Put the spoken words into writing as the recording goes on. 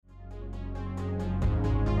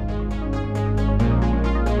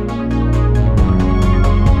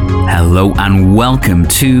Hello and welcome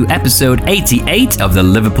to episode 88 of the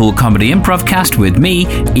Liverpool Comedy Improvcast with me,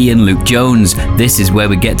 Ian Luke Jones. This is where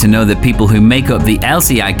we get to know the people who make up the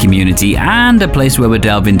LCI community and a place where we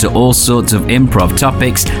delve into all sorts of improv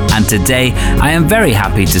topics. And today, I am very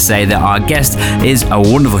happy to say that our guest is a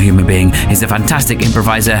wonderful human being. He's a fantastic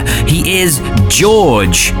improviser. He is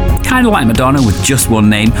George, kind of like Madonna with just one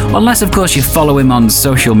name, unless of course you follow him on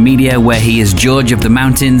social media where he is George of the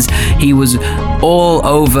Mountains. He was all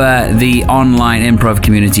over the online improv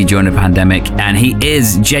community during the pandemic, and he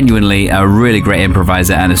is genuinely a really great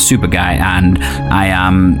improviser and a super guy, and I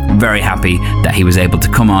am very happy that he was able to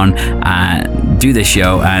come on and do this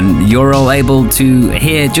show, and you're all able to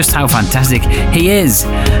hear just how fantastic he is.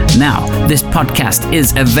 Now, this podcast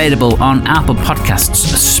is available on Apple Podcasts,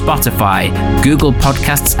 Spotify, Google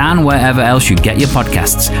Podcasts, and wherever else you get your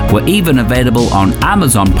podcasts. We're even available on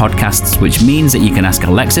Amazon Podcasts, which means that you can ask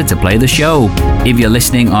Alexa to play the show. If you're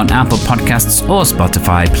listening on Apple Podcasts or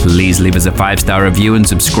Spotify, please leave us a 5-star review and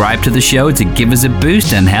subscribe to the show to give us a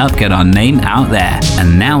boost and help get our name out there.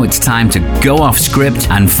 And now it's time to go off script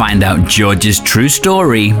and find out George's true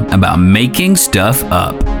story about making stuff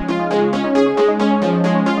up.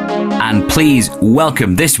 And please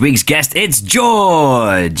welcome this week's guest. It's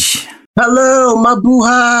George. Hello,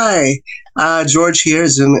 mabuhay. George here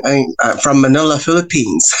is from Manila,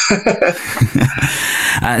 Philippines.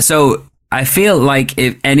 So I feel like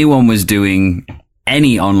if anyone was doing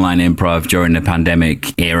any online improv during the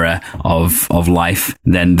pandemic era of life,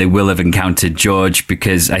 then they will have encountered George,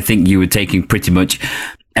 because I think you were taking pretty much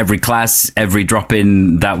every class, every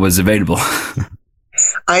drop-in that was available.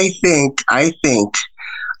 I think I've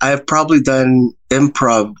probably done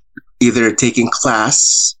improv, either taking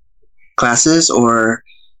classes or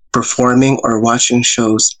performing or watching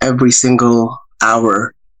shows every single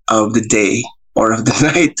hour of the day or of the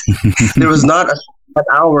night. There was not an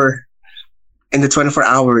hour in the 24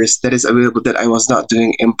 hours that is available that I was not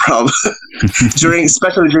doing improv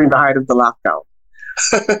especially during the height of the lockdown.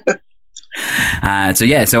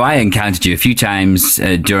 So I encountered you a few times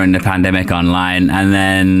during the pandemic online, and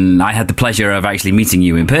then I had the pleasure of actually meeting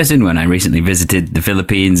you in person when I recently visited the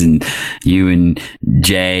Philippines, and you and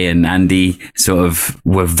Jay and Andy sort of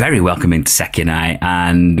were very welcoming to Seki and I,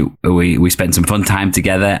 and we spent some fun time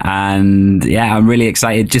together. And yeah, I'm really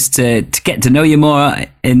excited just to get to know you more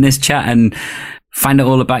in this chat and find out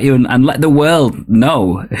all about you and let the world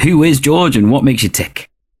know who is George and what makes you tick.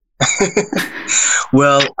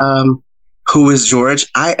 Well, who is George?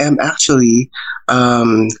 I am actually,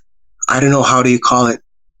 I don't know, how do you call it?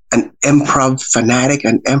 An improv fanatic,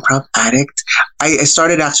 an improv addict. I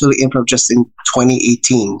started actually improv just in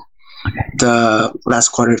 2018, the last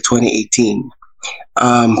quarter of 2018.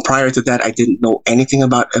 Prior to that, I didn't know anything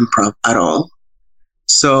about improv at all.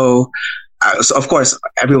 So of course,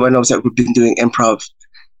 everyone knows that we've been doing improv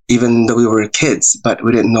even though we were kids, but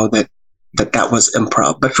we didn't know that was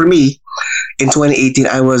improv. But for me, in 2018,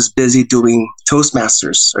 I was busy doing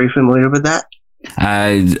Toastmasters. Are you familiar with that?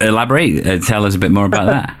 Elaborate. Tell us a bit more about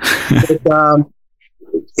that.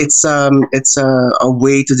 It's a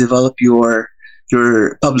way to develop your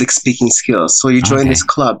public speaking skills. So you join this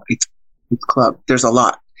club. It's a club. There's a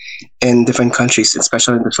lot in different countries,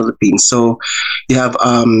 especially in the Philippines. So you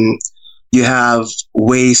have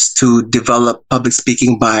ways to develop public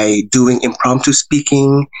speaking by doing impromptu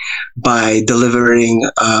speaking, by delivering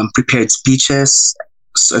prepared speeches,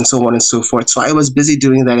 and so on and so forth. So I was busy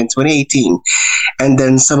doing that in 2018. And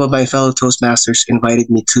then some of my fellow Toastmasters invited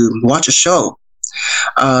me to watch a show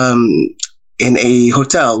in a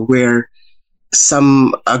hotel where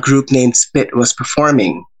a group named Spit was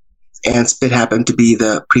performing. And Spit happened to be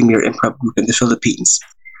the premier improv group in the Philippines.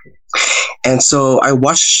 And so I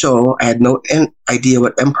watched the show. I had no idea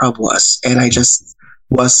what improv was. And I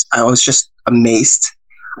was just amazed.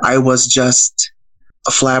 I was just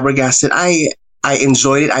flabbergasted. I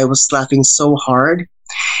enjoyed it. I was laughing so hard.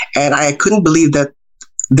 And I couldn't believe that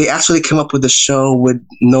they actually came up with a show with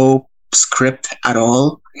no script at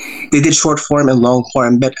all. They did short form and long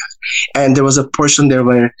form. And there was a portion there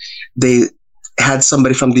where they had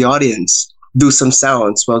somebody from the audience do some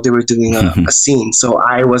sounds while they were doing a scene. So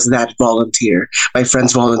I was that volunteer. My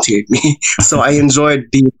friends volunteered me. So I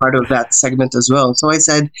enjoyed being part of that segment as well. So I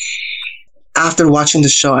said, after watching the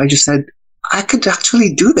show, I just said, I could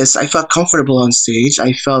actually do this. I felt comfortable on stage.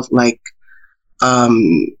 I felt like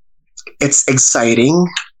it's exciting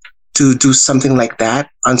to do something like that,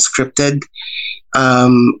 unscripted,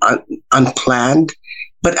 unplanned,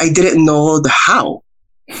 but I didn't know the how.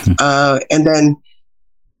 And then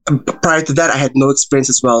prior to that, I had no experience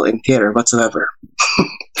as well in theater whatsoever,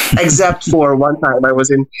 except for one time I was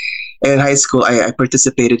in high school. I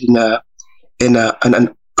participated in a in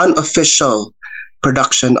an unofficial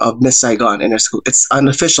production of Miss Saigon in our school. It's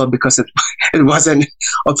unofficial because it wasn't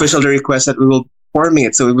officially requested we will perform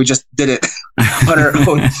it, so we just did it on our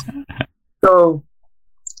own. So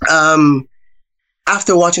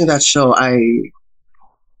after watching that show,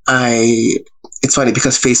 it's funny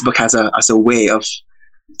because Facebook has a way of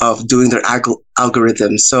doing their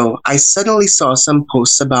algorithm. So I suddenly saw some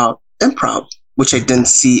posts about improv, which I didn't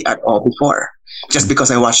see at all before, just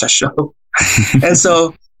because I watched that show. And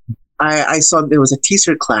so I saw there was a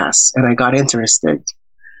teaser class, and I got interested,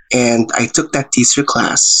 and I took that teaser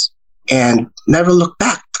class and never looked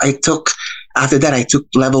back. After that I took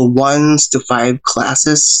level 1s to 5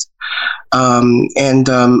 classes, I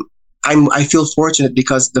feel fortunate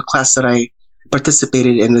because the class that I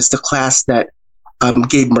participated in is the class that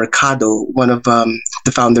Gabe Mercado, one of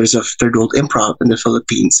the founders of Third World Improv in the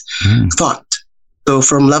Philippines, taught. So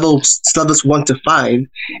from levels 1 to 5,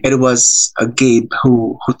 it was Gabe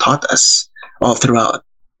who taught us all throughout.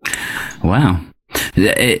 Wow.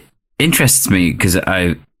 It interests me because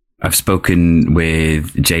I've spoken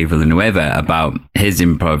with Jay Villanueva about his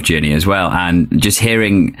improv journey as well, and just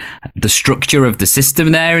hearing the structure of the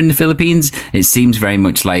system there in the Philippines, it seems very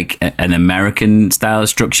much like an American style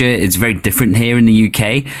structure. It's very different here in the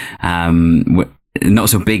UK. We're not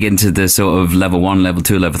so big into the sort of level 1, level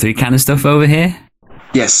 2, level 3 kind of stuff over here.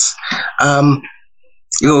 Yes. Go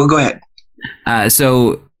ahead.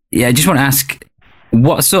 So yeah, I just want to ask,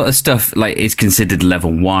 what sort of stuff like is considered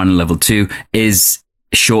level 1, level 2? Is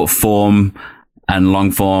short form and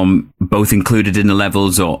long form both included in the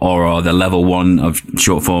levels, or are the level 1 of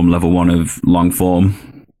short form, level 1 of long form?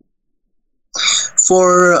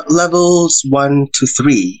 For levels 1 to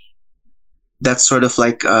 3, that's sort of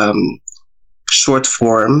like short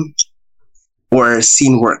form or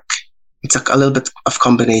scene work. It's a little bit of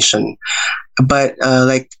combination. But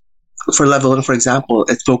like for level 1, for example,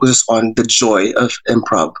 it focuses on the joy of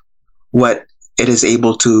improv, what it is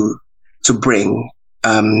able to bring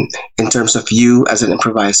in terms of you as an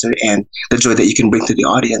improviser and the joy that you can bring to the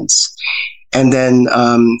audience. And then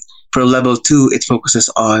for level 2, it focuses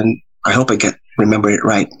on, I hope I remember it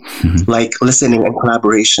right, like listening and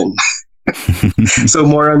collaboration. So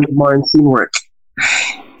more on teamwork.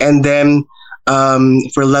 And then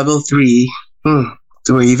for level 3,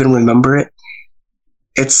 do I even remember it?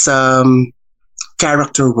 It's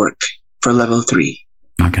character work for level 3.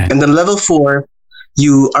 Okay. And then level 4,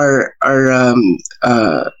 you are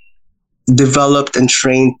developed and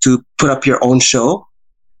trained to put up your own show.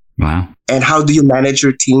 Wow. And how do you manage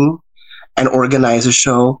your team and organize a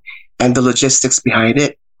show and the logistics behind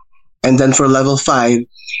it? And then for level 5,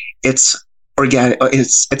 it's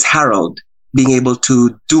Herald, being able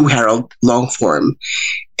to do Herald long form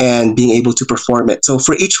and being able to perform it. So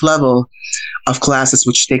for each level of classes,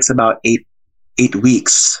 which takes about 8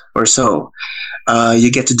 weeks or so, you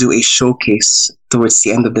get to do a showcase towards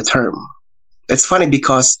the end of the term. It's funny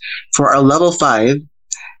because for our level 5,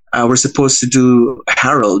 we're supposed to do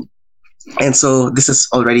Herald. And so this is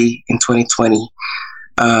already in 2020.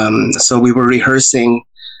 So we were rehearsing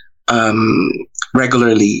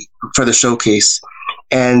regularly for the showcase.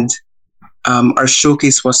 And our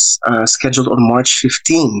showcase was scheduled on March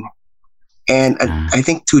 15. And I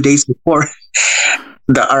think 2 days before,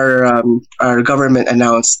 our government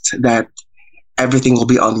announced that everything will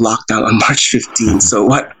be on lockdown on March 15. So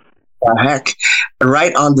what the heck?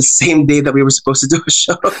 Right on the same day that we were supposed to do a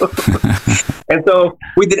show. And so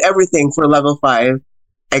we did everything for level 5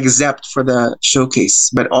 except for the showcase.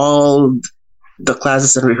 But all the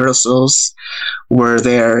classes and rehearsals were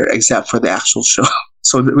there except for the actual show.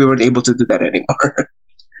 So we weren't able to do that anymore.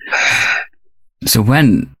 So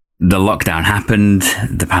when the lockdown happened,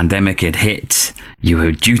 the pandemic had hit, you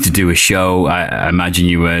were due to do a show. I imagine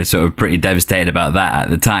you were sort of pretty devastated about that at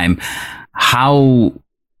the time. How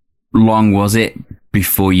long was it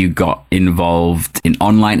before you got involved in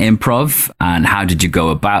online improv, and how did you go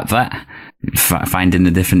about that? Finding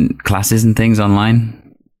the different classes and things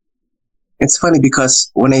online? It's funny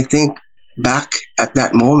because when I think back at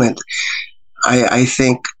that moment, I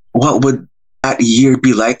think, what would that year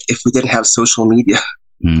be like if we didn't have social media?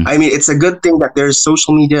 I mean, it's a good thing that there's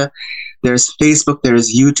social media, there's Facebook,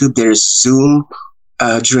 there's YouTube, there's Zoom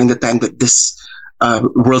during the time that this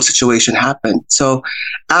world situation happened. So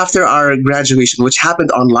after our graduation, which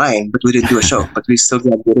happened online, but we didn't do a show, but we still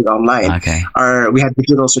graduated online. Okay. We had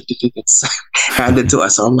digital certificates handed to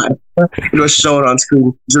us online. It was shown on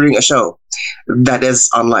screen during a show that is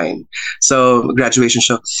online. So graduation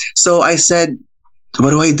show. So I said,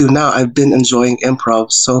 what do I do now? I've been enjoying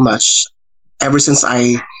improv so much. Ever since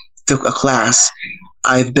I took a class,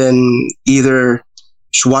 I've been either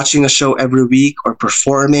watching a show every week or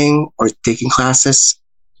performing or taking classes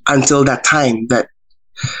until that time that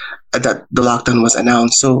the lockdown was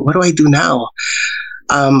announced. So what do I do now?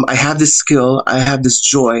 I have this skill, I have this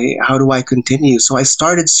joy. How do I continue? So I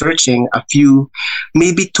started searching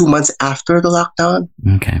maybe 2 months after the lockdown.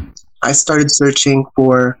 Okay. I started searching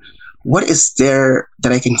for what is there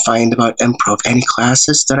that I can find about improv, any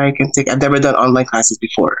classes that I can take. I've never done online classes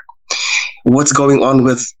before. What's going on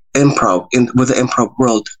with improv with the improv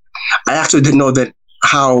world? I actually didn't know that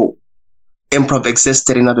how improv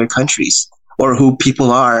existed in other countries or who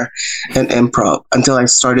people are in improv until I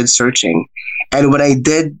started searching. And when I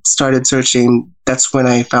started searching, that's when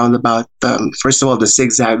I found about, first of all, the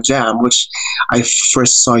Zigzag Jam, which I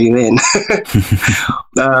first saw you in, if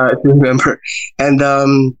you remember. And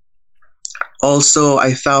also,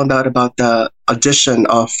 I found out about the audition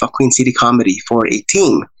of Queen City Comedy for a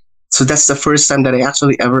team. So that's the first time that I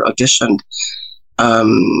actually ever auditioned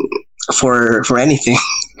for anything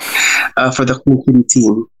for the Queen City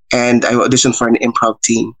team. And I auditioned for an improv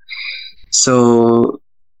team. So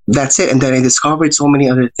that's it. And then I discovered so many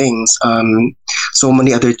other things, so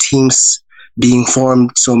many other teams being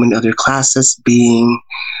formed, so many other classes being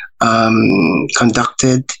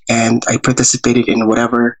conducted, and I participated in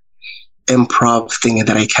whatever improv thing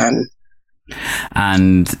that I can.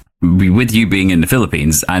 And with you being in the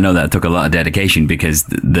Philippines, I know that took a lot of dedication, because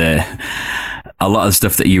a lot of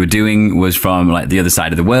stuff that you were doing was from like the other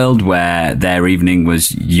side of the world, where their evening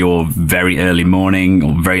was your very early morning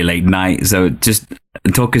or very late night. So just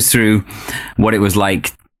talk us through what it was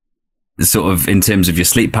like, sort of in terms of your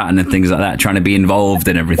sleep pattern and things like that, trying to be involved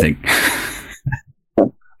in everything.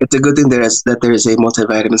 It's a good thing there is a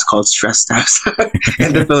multivitamins called stress tabs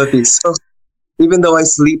in the Philippines. So even though I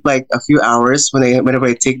sleep like a few hours, whenever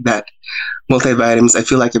I take that multivitamins, I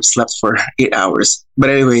feel like I've slept for 8 hours. But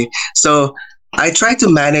anyway, so I try to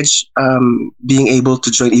manage being able to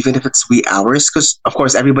join even if it's wee hours, because of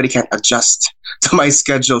course everybody can't adjust to my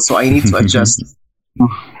schedule, so I need to adjust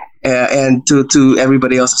and to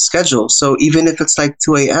everybody else's schedule. So even if it's like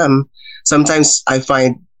 2 a.m., sometimes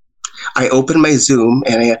I open my Zoom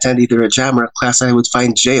and I attend either a jam or a class, and I would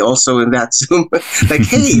find Jay also in that Zoom. Like,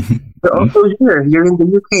 hey, you're also here. You're in the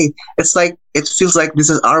UK. It's like, it feels like this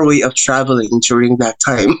is our way of traveling during that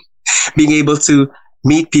time. Being able to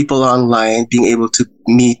meet people online, being able to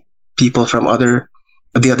meet people from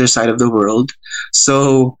the other side of the world.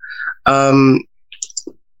 So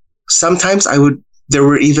sometimes there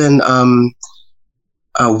were even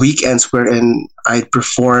weekends wherein I'd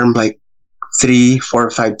perform like 3, 4,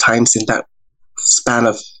 5 times in that span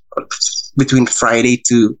of between Friday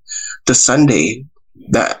to the Sunday.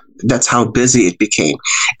 That's how busy it became,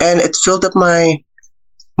 and it filled up my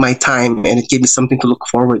time, and it gave me something to look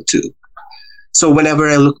forward to. So whenever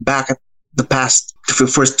I look back at the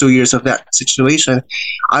first 2 years of that situation,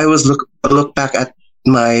 I always look back at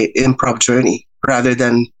my improv journey rather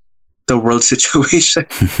than the world situation.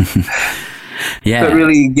 Yeah, it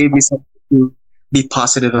really gave me something to be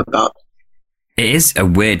positive about. It is a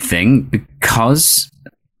weird thing because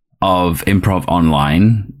of improv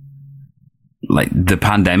online. Like, the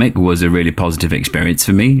pandemic was a really positive experience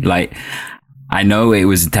for me. Like, I know it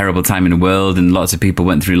was a terrible time in the world and lots of people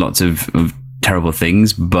went through lots of terrible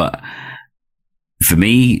things, but for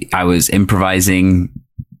me, I was improvising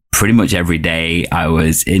pretty much every day. I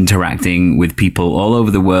was interacting with people all over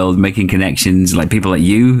the world, making connections, like people like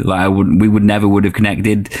you. Like, we would never have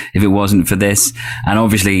connected if it wasn't for this. And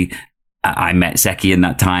obviously, I met Seki in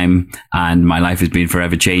that time, and my life has been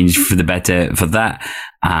forever changed for the better for that.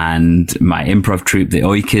 And my improv troupe, the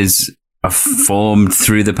Oikers, are formed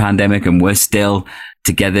through the pandemic, and we're still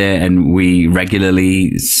together, and we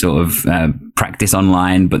regularly sort of practice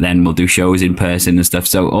online, but then we'll do shows in person and stuff.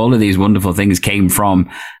 So all of these wonderful things came from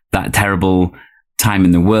that terrible time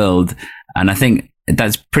in the world. And I think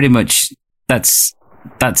that's pretty much, that's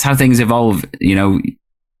how things evolve, you know.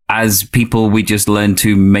 As people, we just learn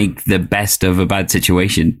to make the best of a bad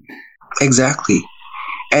situation. Exactly.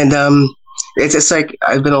 And it's like,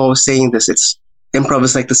 I've been always saying this, improv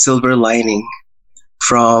is like the silver lining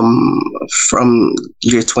from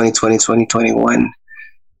year 2020, 2021.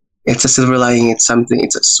 It's a silver lining. It's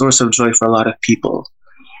a source of joy for a lot of people.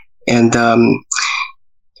 And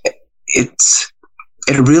it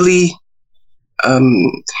really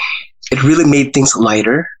made things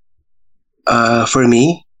lighter for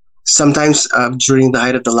me. Sometimes during the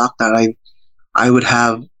height of the lockdown, I would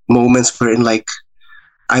have moments wherein like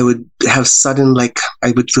I would have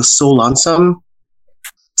I would feel so lonesome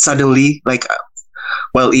suddenly, like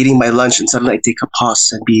while eating my lunch, and suddenly I take a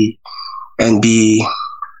pause and be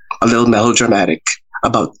a little melodramatic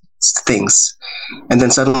about things. And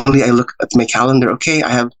then suddenly I look at my calendar. Okay, I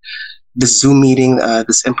have this Zoom meeting,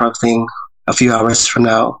 this improv thing a few hours from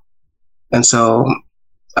now. And so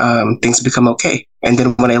things become okay. And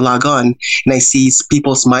then when I log on and I see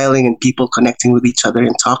people smiling and people connecting with each other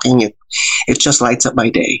and talking, it just lights up my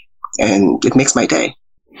day and it makes my day.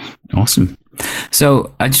 Awesome.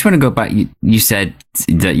 So I just want to go back. You said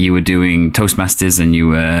that you were doing Toastmasters and you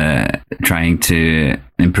were trying to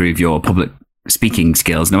improve your public speaking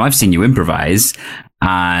skills. Now, I've seen you improvise,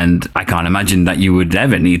 and I can't imagine that you would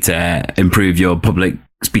ever need to improve your public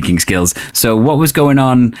speaking skills. So what was going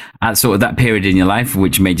on at sort of that period in your life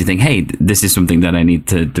which made you think, hey, this is something that I need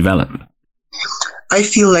to develop? I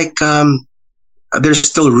feel like there's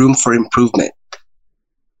still room for improvement.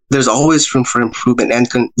 There's always room for improvement, and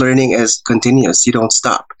learning is continuous. You don't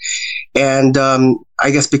stop. And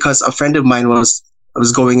I guess because a friend of mine was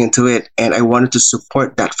going into it, and I wanted to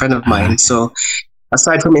support that friend of mine. So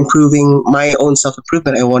aside from improving my own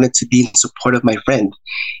self-improvement, I wanted to be in support of my friend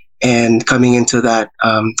and coming into that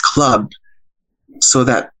club, so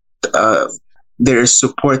that there is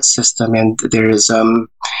support system and there is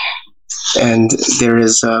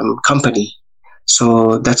company.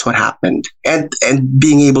 So that's what happened. And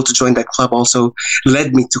being able to join that club also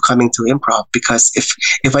led me to coming to improv, because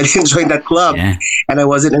if I didn't join that club and I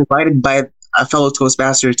wasn't invited by a fellow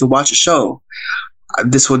Toastmaster to watch a show,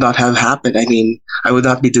 this would not have happened. I mean, I would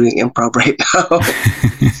not be doing improv right now.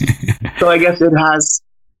 So I guess it has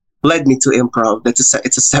led me to improv. It's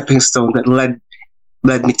a stepping stone that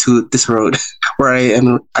led me to this road where I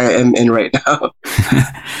am in right now.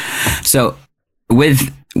 So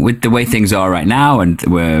with the way things are right now, and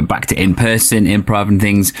we're back to in-person improv and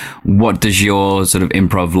things, what does your sort of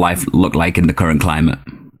improv life look like in the current climate?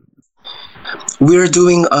 We're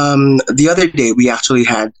doing, the other day, we actually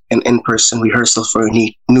had an in-person rehearsal for a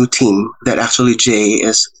new team that actually Jay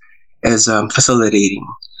is facilitating,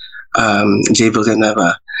 Jay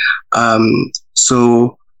Villanueva.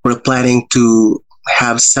 So we're planning to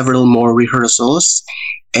have several more rehearsals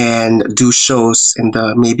and do shows in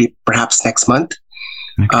perhaps next month.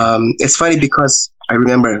 Okay. It's funny because I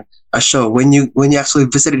remember a show when you actually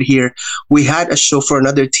visited here. We had a show for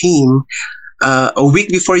another team a week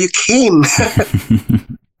before you came,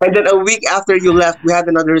 and then a week after you left, we had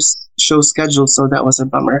another show scheduled. So that was a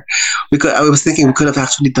bummer. I was thinking we could have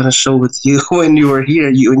actually done a show with you when you were here.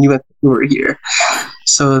 You were here.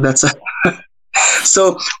 So that's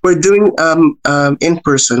So we're doing in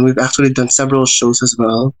person. We've actually done several shows as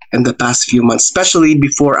well in the past few months, especially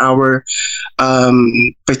before our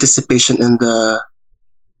participation in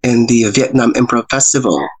the Vietnam Improv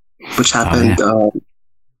Festival, which happened,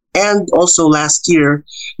 and also last year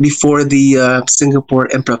before the Singapore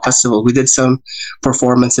Improv Festival. We did some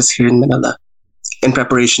performances here in Manila in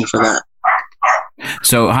preparation for that.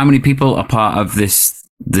 So how many people are part of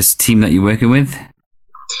this team that you're working with?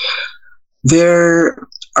 There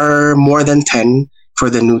are more than 10 for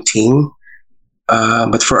the new team.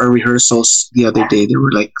 But for our rehearsals the other day, there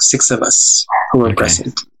were like 6 of us who were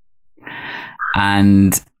present.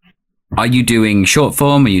 And are you doing short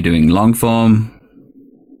form? Are you doing long form?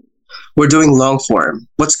 We're doing long form.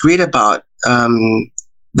 What's great about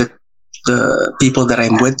the people that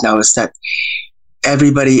I'm with now is that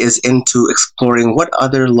everybody is into exploring what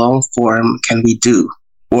other long form can we do.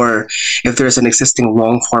 Or if there's an existing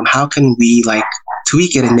long form, how can we like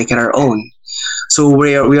tweak it and make it our own? So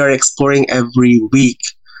we are exploring every week,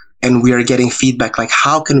 and we are getting feedback like,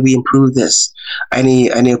 how can we improve this? Any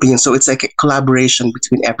opinion? So it's like a collaboration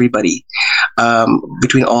between everybody, among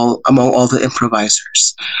all the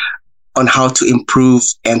improvisers, on how to improve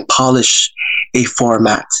and polish a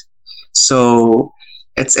format. So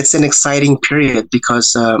it's an exciting period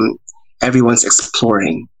because everyone's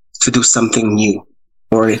exploring to do something new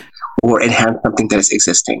or enhance something that is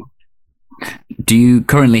existing. Do you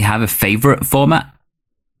currently have a favorite format?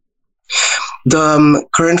 The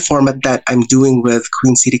current format that I'm doing with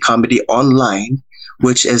Queen City Comedy Online,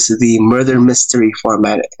 which is the murder mystery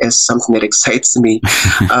format, is something that excites me.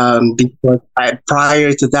 Because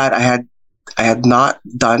prior to that, I had not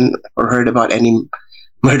done or heard about any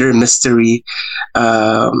murder mystery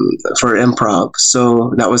for improv.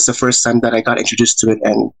 So that was the first time that I got introduced to it,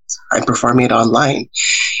 and I'm performing it online.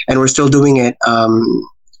 And we're still doing it.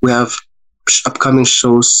 We have upcoming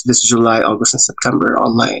shows this July, August, and September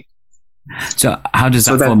online. So how does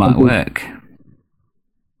that format work?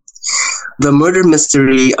 The murder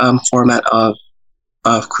mystery format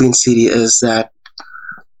of Queen City is that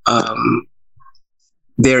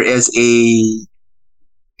there is a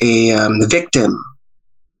victim,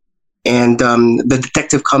 and the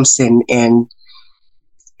detective comes in and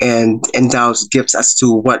endows gifts as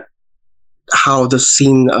to what how the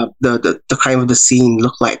scene, the crime of the scene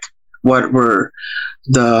looked like. What were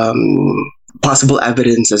the possible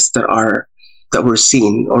evidences that were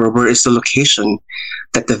seen, or where is the location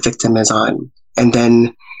that the victim is on? And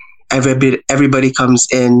then everybody comes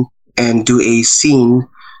in and do a scene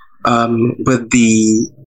with the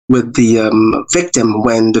victim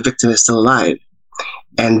when the victim is still alive.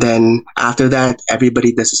 And then after that,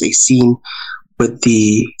 everybody does a scene with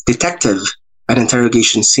the detective, an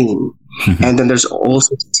interrogation scene. And then there's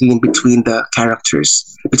also a scene between the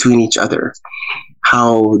characters, between each other,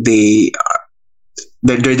 how they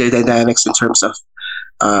their dynamics in terms of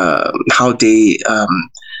how they are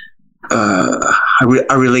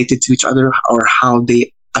related to each other, or how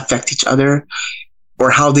they affect each other,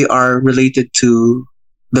 or how they are related to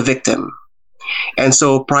the victim. And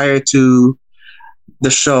so prior to the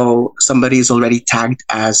show, somebody is already tagged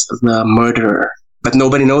as the murderer, but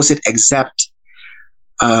nobody knows it except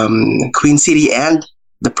Queen City and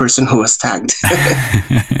the person who was tagged.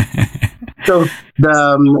 So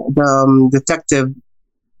the detective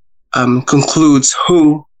concludes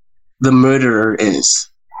who the murderer is,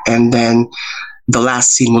 and then the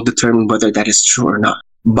last scene will determine whether that is true or not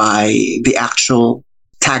by the actual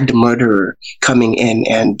tagged murderer coming in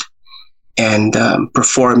and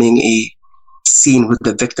performing a scene with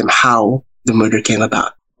the victim, how the murder came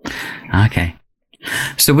about. Okay.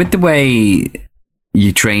 So with the way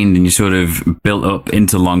you trained and you sort of built up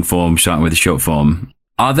into long form, starting with the short form,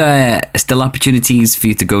 are there still opportunities for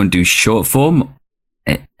you to go and do short form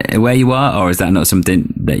where you are, or is that not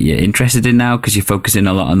something that you're interested in now because you're focusing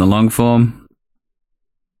a lot on the long form?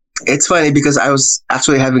 It's funny because I was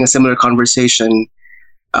actually having a similar conversation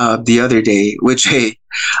the other day, which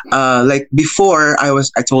like before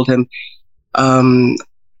I told him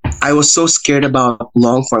I was so scared about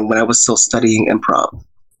long form when I was still studying improv.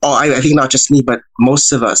 Oh, I think not just me, but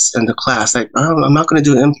most of us in the class, like, oh, I'm not going to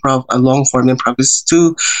do improv, a long form improv. It's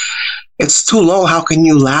too long. How can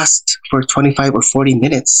you last for 25 or 40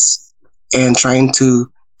 minutes and trying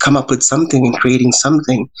to come up with something and creating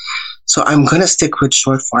something? So I'm going to stick with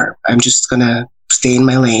short form. I'm just going to stay in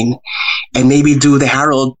my lane and maybe do the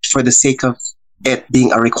Herald for the sake of it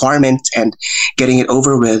being a requirement and getting it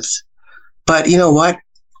over with. But you know what?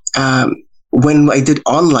 When I did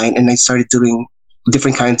online and I started doing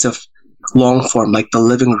different kinds of long form, like the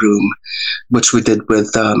living room, which we did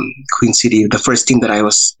with Queen City, the first team that I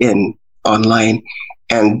was in online,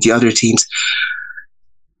 and the other teams,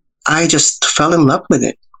 I just fell in love with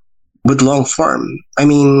it, with long form. I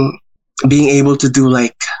mean, being able to do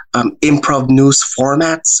like improv news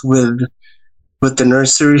formats with the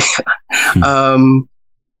nursery,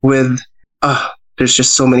 there's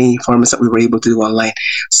just so many formats that we were able to do online.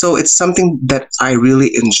 So it's something that I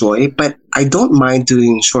really enjoy, but I don't mind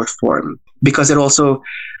doing short form because it also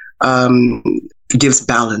gives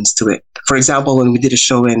balance to it. For example, when we did a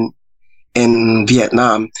show in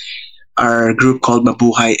Vietnam, our group called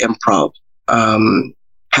Mabuhay Improv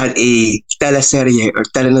had a teleserie or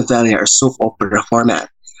telenovela or soap opera format.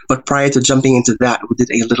 But prior to jumping into that, we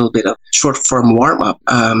did a little bit of short form warm up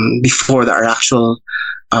before our actual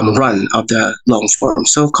run of the long form.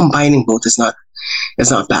 So combining both is not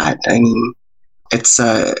bad. I mean, it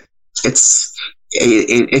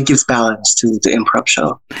gives balance to the improv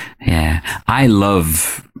show. Yeah, I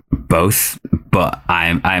love both, but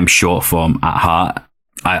I'm short form at heart.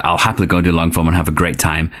 I'll happily go do long form and have a great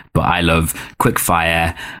time, but I love quick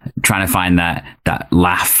fire, trying to find that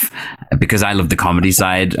laugh, because I love the comedy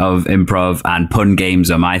side of improv, and pun games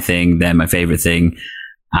are my thing. They're my favorite thing.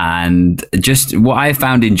 And just what I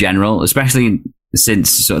found in general, especially since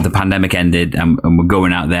sort of the pandemic ended and we're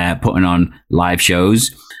going out there putting on live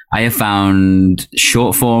shows, I have found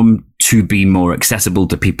short form to be more accessible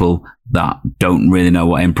to people that don't really know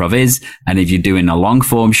what improv is. And if you're doing a long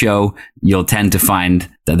form show, you'll tend to find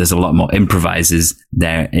that there's a lot more improvisers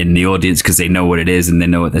there in the audience because they know what it is and they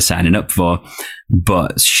know what they're signing up for.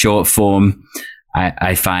 But short form,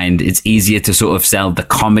 I find it's easier to sort of sell the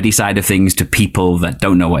comedy side of things to people that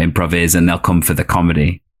don't know what improv is, and they'll come for the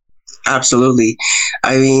comedy. Absolutely.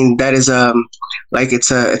 I mean, that is like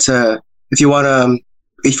it's a if you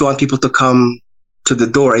want people to come to the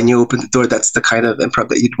door and you open the door, that's the kind of improv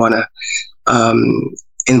that you'd want to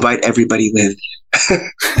invite everybody with.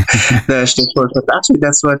 Actually,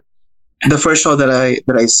 that's what the first show that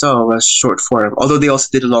I saw was short form. Although they also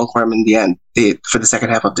did a long form in the end for the second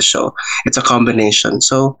half of the show. It's a combination.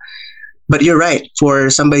 So, but you're right.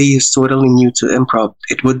 For somebody who's totally new to improv,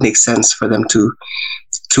 it would make sense for them to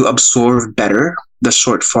absorb better the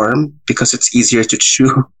short form because it's easier to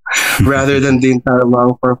chew rather than the entire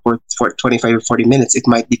long form for 25 or 40 minutes. It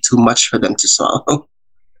might be too much for them to swallow.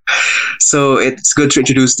 So it's good to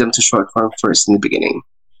introduce them to short form first in the beginning.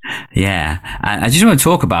 Yeah. I just want to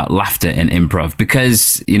talk about laughter in improv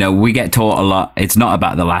because, we get taught a lot. It's not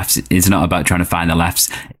about the laughs. It's not about trying to find the laughs.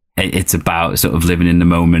 It's about sort of living in the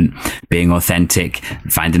moment, being authentic,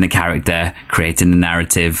 finding a character, creating a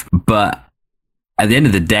narrative. But at the end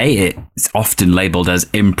of the day, it's often labeled as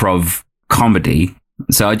improv comedy.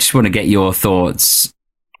 So I just want to get your thoughts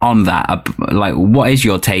on that. Like, what is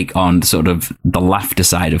your take on sort of the laughter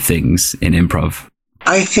side of things in improv?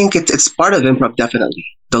 I think it's part of improv, definitely,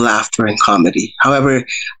 the laughter and comedy. However,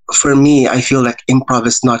 for me, I feel like improv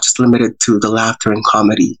is not just limited to the laughter and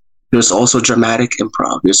comedy. There's also dramatic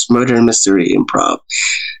improv. There's murder and mystery improv.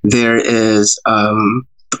 There is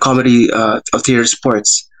the comedy of theater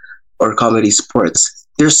sports or comedy sports.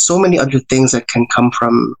 There's so many other things that can come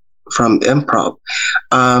from improv.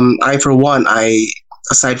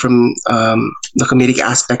 Aside from the comedic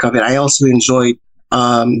aspect of it, I also enjoyed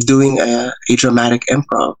doing a dramatic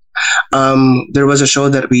improv. There was a show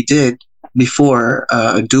that we did before,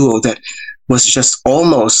 a duo that was just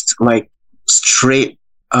almost like straight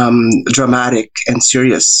dramatic and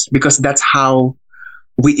serious, because that's how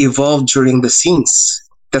we evolved during the scenes.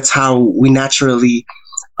 That's how we naturally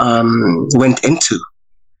went into.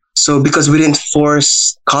 So because we didn't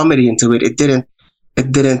force comedy into it, it didn't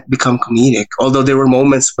become comedic. Although there were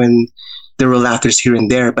moments when there were laughters here and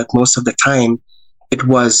there, but most of the time it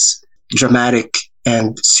was dramatic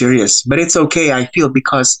and serious. But it's okay, I feel,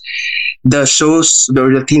 because the shows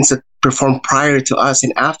or the teams that performed prior to us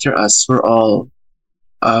and after us were all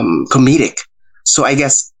comedic. So I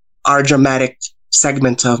guess our dramatic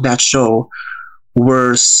segment of that show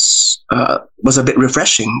was a bit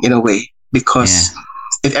refreshing in a way, because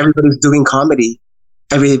if everybody's doing comedy,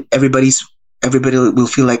 everybody will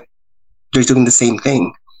feel like they're doing the same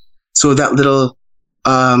thing. So that little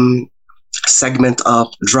segment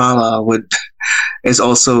of drama is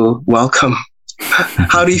also welcome.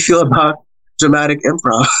 How do you feel about dramatic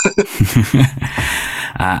improv?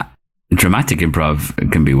 Dramatic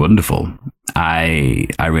improv can be wonderful. I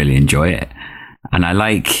really enjoy it, and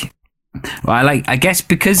I guess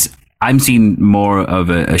because I'm seen more of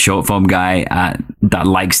a short form guy that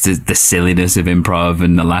likes the silliness of improv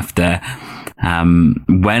and the laughter.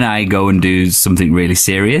 When I go and do something really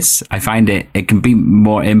serious, I find it can be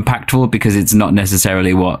more impactful because it's not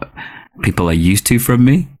necessarily what people are used to from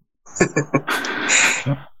me.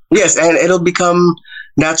 Yes, and it'll become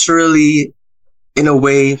naturally, in a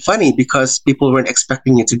way, funny because people weren't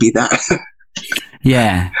expecting you to be that.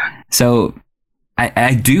 Yeah. So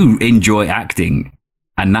I do enjoy acting,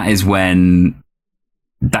 and that is when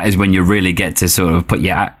you really get to sort of put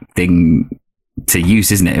your acting to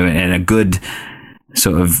use, isn't it? In a good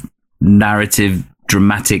sort of narrative,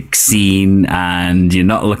 dramatic scene, and you're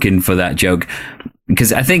not looking for that joke.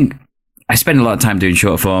 Because I think I spend a lot of time doing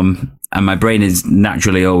short form, and my brain is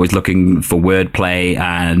naturally always looking for wordplay.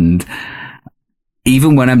 And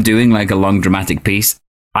even when I'm doing like a long dramatic piece,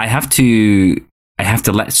 I have to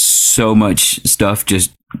let so much stuff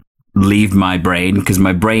just leave my brain, because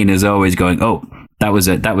my brain is always going, oh, that was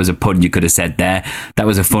a pun you could have said there. That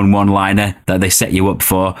was a fun one-liner that they set you up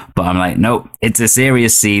for. But I'm like, nope, it's a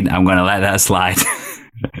serious scene. I'm going to let that slide.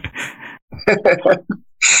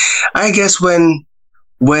 I guess when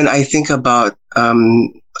I think about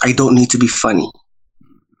I don't need to be funny.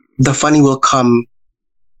 The funny will come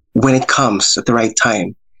when it comes at the right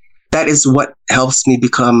time. That is what helps me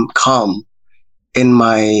become calm in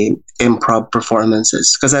my improv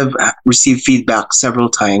performances, because I've received feedback several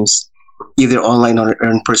times, either online or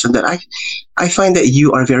in person, that I find that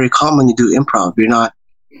you are very calm when you do improv. You're not,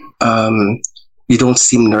 you don't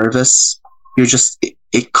seem nervous. You're just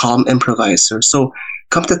a calm improviser. So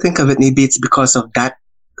come to think of it, maybe it's because of that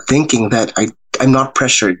thinking that I'm not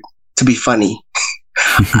pressured to be funny,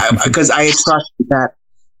 because I trust that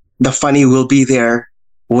the funny will be there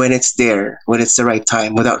when it's the right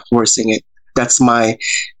time, without forcing it. That's my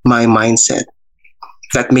mindset.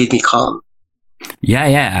 That made me calm.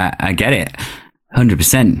 Yeah, I get it.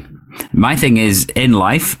 100%. My thing is, in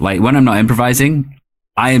life, like when I'm not improvising,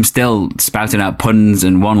 I am still spouting out puns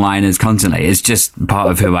and one-liners constantly. It's just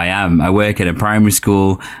part of who I am. I work in a primary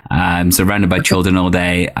school. I'm surrounded by children all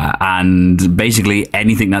day. And basically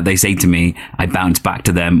anything that they say to me, I bounce back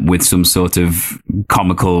to them with some sort of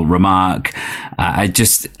comical remark.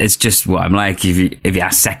 It's just what I'm like. If you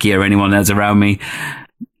ask Seki or anyone that's around me,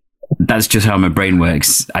 that's just how my brain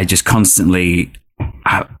works. I just constantly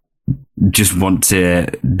just want to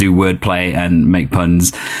do wordplay and make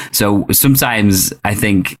puns. So sometimes I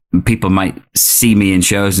think people might see me in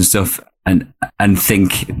shows and stuff and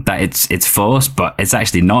think that it's forced, but it's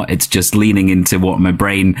actually not. It's just leaning into what my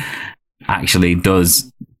brain actually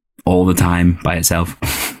does all the time by itself.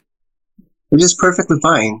 Which is perfectly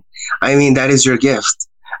fine. I mean, that is your gift.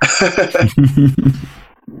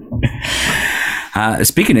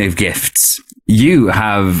 Speaking of gifts, you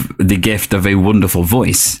have the gift of a wonderful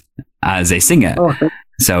voice as a singer. Oh,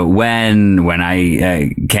 so when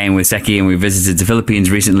I came with Seki and we visited the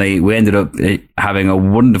Philippines recently, we ended up having a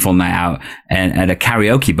wonderful night out at a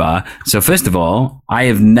karaoke bar. So first of all, I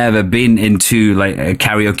have never been into like a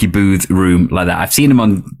karaoke booth room like that. I've seen them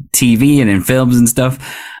on TV and in films and stuff,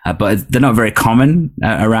 but they're not very common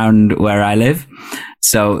around where I live.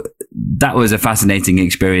 So that was a fascinating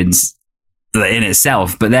experience in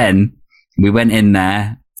itself. But then we went in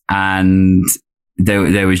there and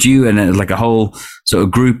there was you and like a whole sort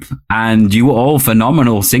of group, and you were all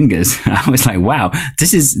phenomenal singers. I was like, wow,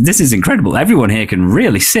 this is incredible. Everyone here can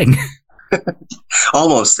really sing.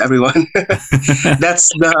 Almost everyone. That's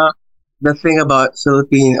the thing about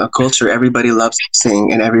Philippine culture. Everybody loves to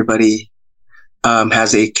sing, and everybody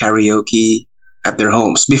has a karaoke at their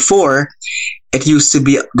homes. Before, there used to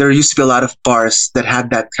be a lot of bars that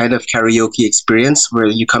had that kind of karaoke experience where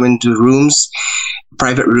you come into rooms,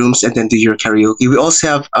 private rooms, and then do your karaoke. We also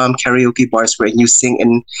have karaoke bars where you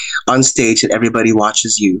sing on stage and everybody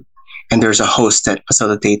watches you, and there's a host that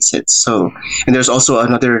facilitates it. So, and there's also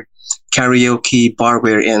another karaoke bar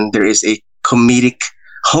wherein there is a comedic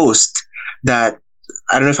host that,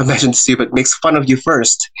 I don't know if I mentioned this to you, but makes fun of you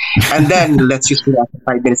first, and then lets you sing after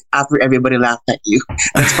 5 minutes after everybody laughed at you.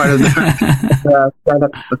 That's part of the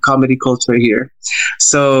stand-up comedy culture here.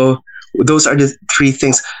 So those are the three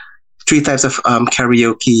types of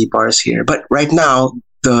karaoke bars here. But right now,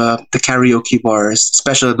 the karaoke bars,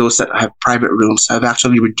 especially those that have private rooms, have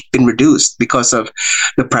actually been reduced because of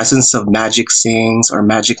the presence of Magic Sings or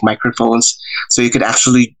Magic microphones. So you could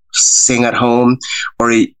actually sing at home or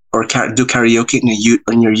do karaoke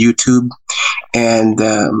on your YouTube and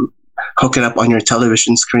hook it up on your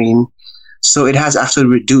television screen. So it has actually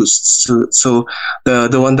reduced. So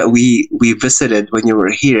the one that we visited when you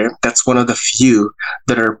were here, that's one of the few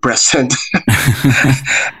that are present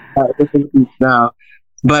now.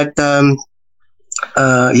 But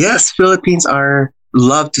yes, Philippines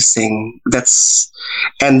love to sing.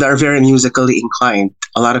 And are very musically inclined.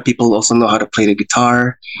 A lot of people also know how to play the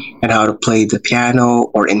guitar and how to play the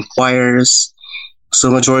piano or in choirs.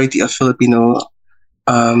 So majority of Filipino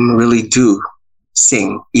really do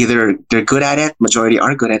sing. Either they're good at it, majority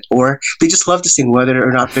are good at it, or they just love to sing whether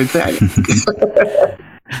or not they're good at it.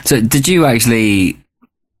 So did you actually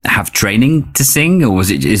have training to sing, or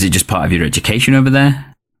is it just part of your education over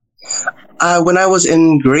there? When I was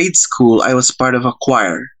in grade school, I was part of a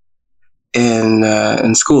choir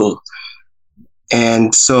in school.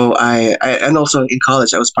 And so and also in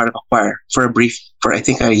college, I was part of a choir for I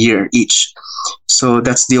think a year each. So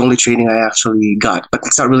that's the only training I actually got, but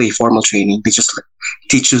it's not really formal training. They just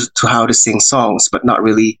teach you to how to sing songs, but not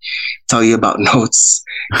really tell you about notes.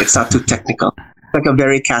 It's not too technical. It's like a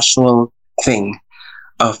very casual thing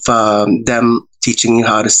of them teaching you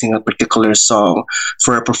how to sing a particular song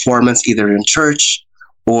for a performance, either in church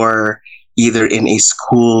or either in a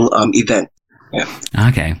school event. Yeah.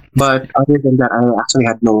 Okay. But other than that, I actually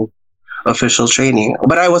had no official training.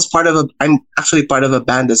 But I'm actually part of a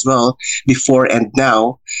band as well before and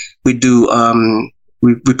now. We do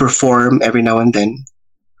we perform every now and then.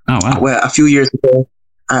 Oh wow. Well, a few years ago,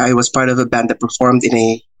 I was part of a band that performed in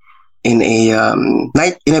a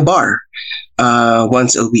night in a bar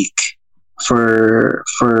once a week for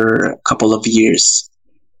a couple of years.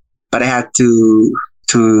 But I had to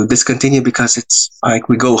discontinue because it's like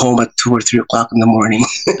we go home at 2 or 3 o'clock in the morning.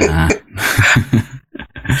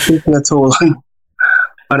 Taking a toll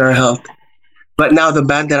on our health. But now the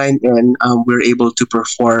band that I'm in, we're able to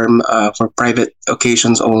perform for private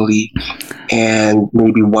occasions only, and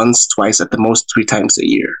maybe once, twice, at the most 3 times a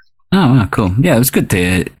year. Oh, wow, cool. Yeah, it was good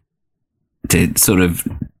to sort of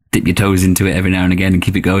dip your toes into it every now and again and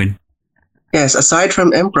keep it going. Yes, aside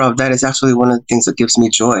from improv, that is actually one of the things that gives me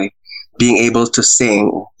joy, being able to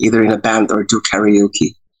sing either in a band or do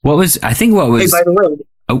karaoke. Hey, by the way.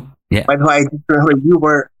 Oh, yeah. By the way, I just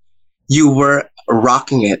remember you were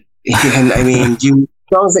rocking it. And I mean,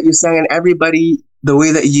 songs that you sang, and everybody, the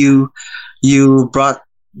way that you brought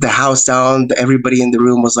the house down, everybody in the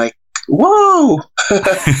room was like, whoa!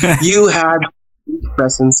 You had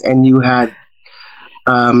presence, and you had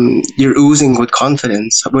you're oozing with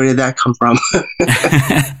confidence. Where did that come from?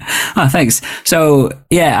 Oh, thanks. So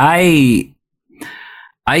yeah, I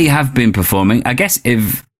have been performing. I guess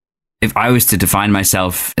if if I was to define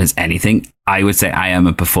myself as anything, I would say I am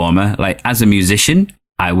a performer. Like, as a musician,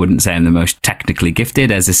 I wouldn't say I'm the most technically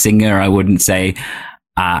gifted. As a singer, I wouldn't say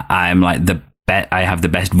I'm like I have the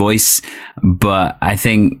best voice. But I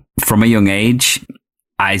think from a young age,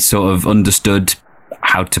 I sort of understood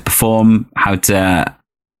how to perform, how to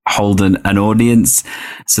hold an audience.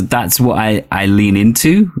 So that's what I lean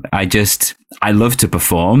into. I love to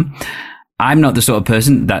perform. I'm not the sort of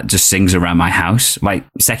person that just sings around my house. Like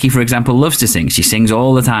Seki, for example, loves to sing. She sings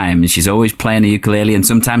all the time and she's always playing the ukulele. And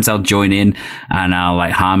sometimes I'll join in and I'll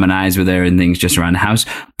like harmonize with her and things just around the house.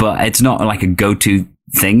 But it's not like a go-to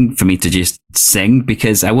thing for me to just sing,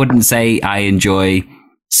 because I wouldn't say I enjoy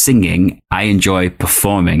singing. I enjoy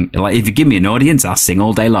performing. Like, if you give me an audience, I'll sing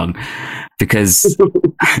all day long, because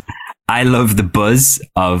I love the buzz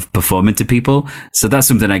of performing to people. So that's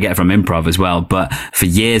something I get from improv as well. But for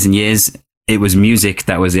years and years, it was music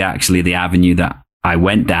that was actually the avenue that I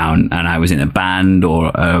went down, and I was in a band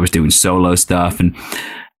or I was doing solo stuff. And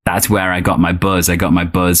that's where I got my buzz. I got my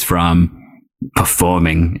buzz from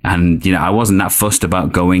performing. And, you know, I wasn't that fussed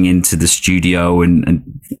about going into the studio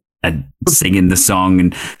and singing the song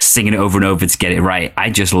and singing it over and over to get it right. I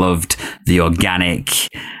just loved the organic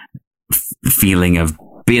feeling of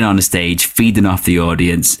being on a stage, feeding off the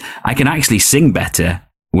audience. I can actually sing better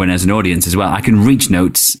when there's an audience as well. I can reach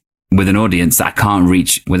notes with an audience that I can't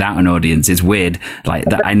reach without an audience. It's weird. Like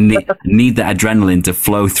that, I need that adrenaline to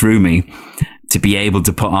flow through me to be able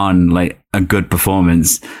to put on like a good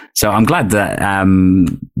performance. So I'm glad that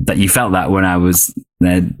that you felt that when I was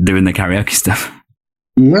doing the karaoke stuff.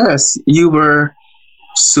 Yes, you were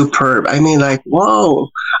superb. I mean, like, whoa!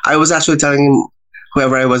 I was actually telling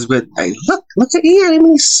whoever I was with, like, look at Ian. I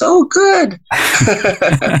mean, he's so good.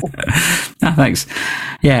 Oh, thanks.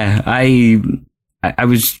 Yeah, I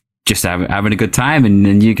was just having a good time,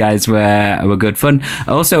 and you guys were good fun.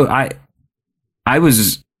 Also, I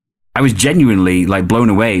was genuinely like blown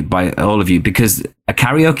away by all of you, because a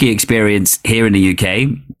karaoke experience here in the UK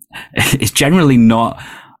is generally not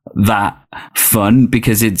that fun,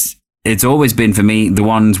 because it's always been for me the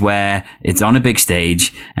ones where it's on a big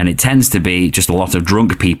stage and it tends to be just a lot of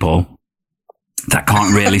drunk people that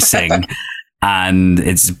can't really sing. And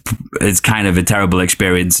it's kind of a terrible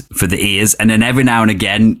experience for the ears. And then every now and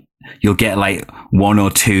again, you'll get like one or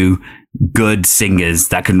two good singers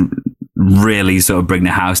that can really sort of bring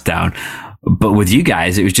the house down. But with you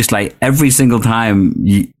guys, it was just like every single time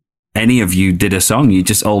any of you did a song, you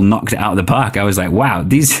just all knocked it out of the park. I was like, wow,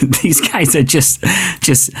 these guys are just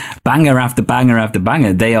banger after banger after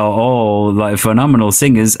banger. They are all like phenomenal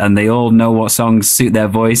singers, and they all know what songs suit their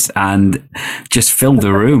voice, and just filled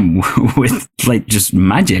the room with like just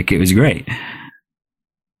magic. It was great.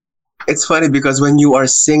 It's funny because when you are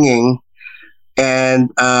singing and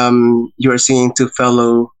you are singing to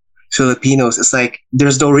fellow Filipinos, it's like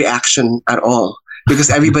there's no reaction at all, because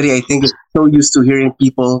everybody, I think, is so used to hearing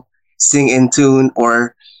people sing in tune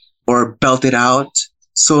or belt it out.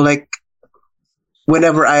 So like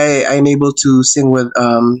whenever I'm able to sing with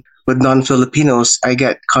non-Filipinos, I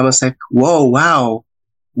get comments like, whoa, wow,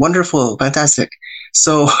 wonderful, fantastic.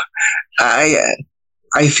 So I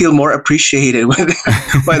feel more appreciated when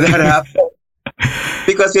that happens,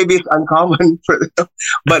 because maybe it's uncommon for them.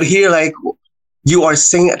 But here, like, you are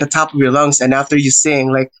singing at the top of your lungs, and after you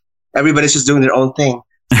sing, like, everybody's just doing their own thing,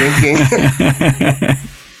 drinking.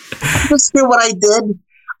 Just hear what I did.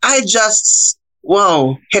 I just,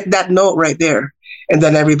 whoa, hit that note right there. And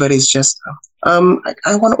then everybody's just, I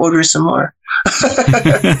want to order some more.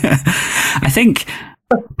 I think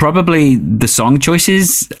probably the song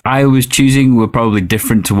choices I was choosing were probably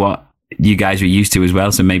different to what you guys were used to as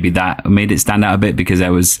well. So maybe that made it stand out a bit, because I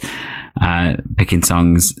was picking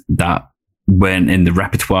songs that weren't in the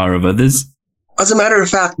repertoire of others. As a matter of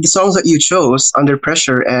fact, the songs that you chose, Under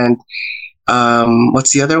Pressure, and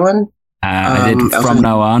what's the other one? I did From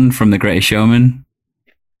Now On, from The Greatest Showman.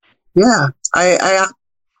 Yeah,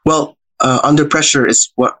 Under Pressure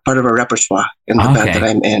is part of our repertoire in the band that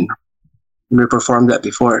I'm in. We performed that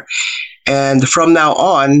before. And From Now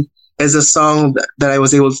On is a song that I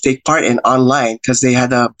was able to take part in online, because they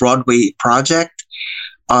had a Broadway project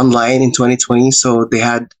online in 2020. So they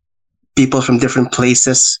had people from different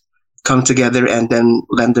places come together and then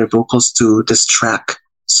lend their vocals to this track.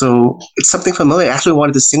 So it's something familiar. I actually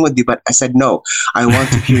wanted to sing with you, but I said, no, I want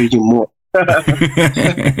to hear you more. That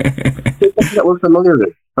we're familiar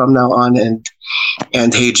with, From Now On and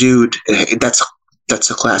Hey Jude. That's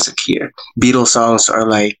a classic here. Beatles songs are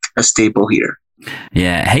like a staple here.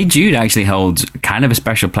 Yeah, Hey Jude actually holds kind of a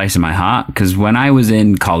special place in my heart, because when I was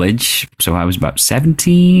in college, so I was about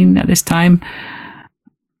 17 at this time,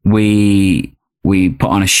 we we put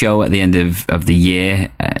on a show at the end of the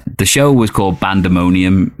year. The show was called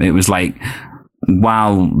Bandemonium. It was like,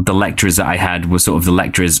 while the lecturers that I had were sort of the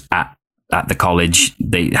lecturers at the college,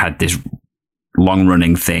 they had this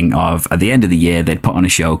long-running thing of, at the end of the year, they'd put on a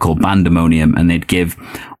show called Bandemonium, and they'd give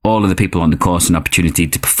all of the people on the course an opportunity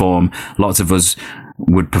to perform. Lots of us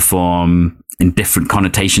would perform in different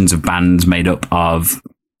connotations of bands made up of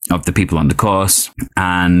the people on the course.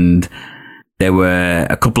 And there were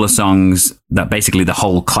a couple of songs that basically the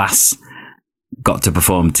whole class got to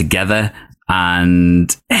perform together.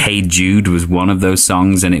 And Hey Jude was one of those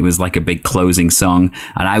songs, and it was like a big closing song.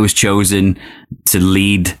 And I was chosen to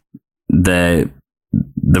lead the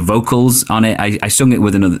vocals on it. I sung it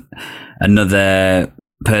with another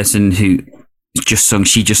person who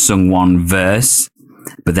she just sung one verse,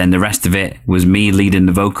 but then the rest of it was me leading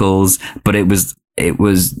the vocals. But it was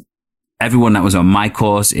everyone that was on my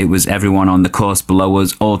course, it was everyone on the course below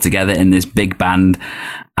us, all together in this big band.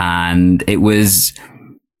 And it was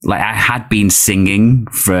like, I had been singing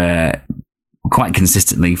for quite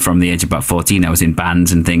consistently from the age of about 14. I was in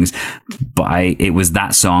bands and things, but it was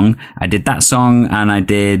that song. I did that song, and I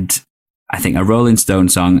did, I think, a Rolling Stone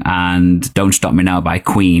song and Don't Stop Me Now by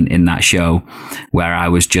Queen in that show, where I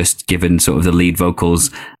was just given sort of the lead vocals.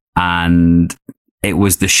 And it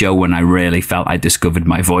was the show when I really felt I discovered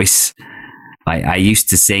my voice. Like, I used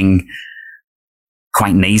to sing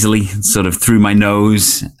quite nasally, sort of through my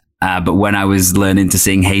nose. But when I was learning to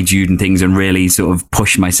sing Hey Jude and things and really sort of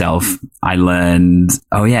push myself, I learned,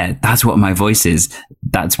 oh yeah, that's what my voice is.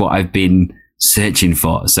 That's what I've been searching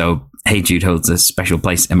for. So Hey Jude holds a special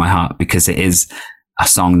place in my heart because it is a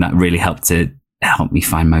song that really helped me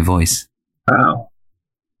find my voice. Wow.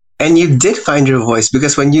 And you did find your voice,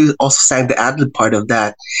 because when you also sang the ad-lib part of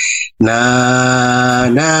that, na,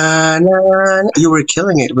 na, na, you were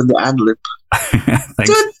killing it with the ad-lib.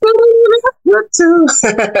 Thanks.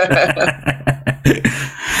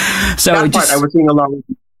 So that part I was singing along with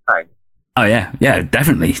you. Oh yeah,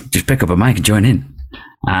 definitely. Just pick up a mic and join in.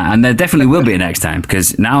 And there definitely will be a next time,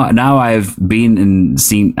 because now I've been and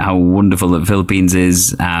seen how wonderful the Philippines is.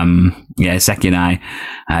 Seki and I,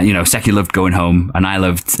 Seki loved going home, and I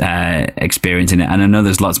loved experiencing it. And I know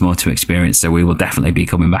there's lots more to experience, so we will definitely be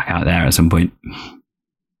coming back out there at some point.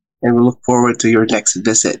 And we look forward to your next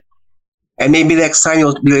visit. And maybe next time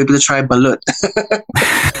you'll be able to try balut.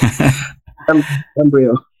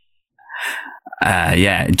 Embryo.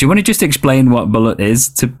 Do you want to just explain what balut is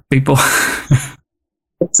to people?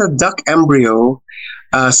 It's a duck embryo.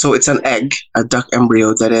 So it's an egg, a duck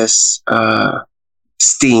embryo that is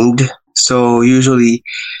steamed. So usually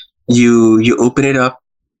you open it up,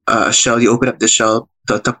 shell. You open up the shell,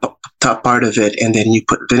 the top part of it, and then you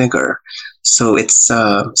put vinegar. So it's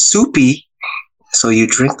soupy. So you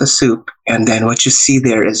drink the soup, and then what you see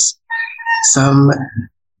there is some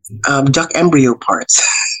duck embryo parts.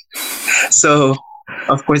 So,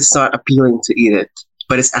 of course, it's not appealing to eat it,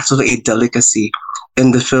 but it's actually a delicacy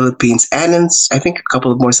in the Philippines and in, I think, a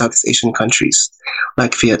couple of more Southeast Asian countries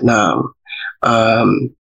like Vietnam.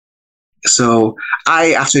 So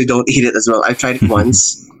I actually don't eat it as well. I tried it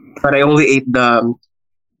once, but I only ate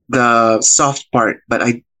the soft part, but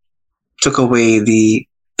I took away the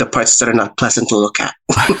parts that are not pleasant to look at.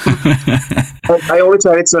 I only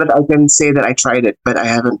tried it so that I can say that I tried it, but I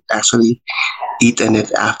haven't actually eaten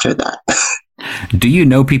it after that. Do you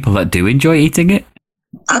know people that do enjoy eating it?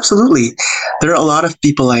 Absolutely. There are a lot of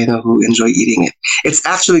people I know who enjoy eating it. It's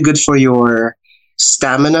actually good for your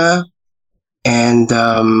stamina, and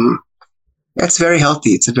it's very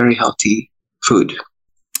healthy. It's a very healthy food.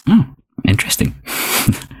 Interesting.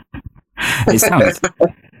 It sounds...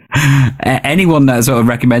 Anyone that sort of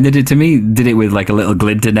recommended it to me did it with like a little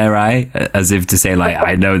glint in their eye, as if to say, like,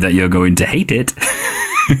 I know that you're going to hate it.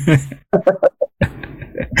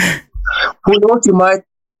 Who knows, you might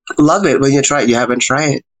love it when you try it. You haven't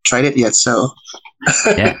tried it yet, so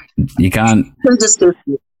yeah, you can't. Just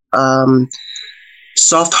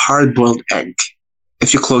soft hard-boiled egg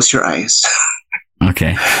if you close your eyes.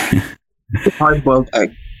 Okay. Hard-boiled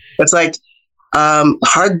egg. It's like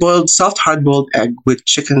soft hard-boiled egg with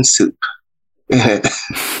chicken soup in it.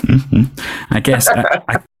 I guess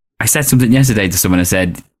I said something yesterday to someone. I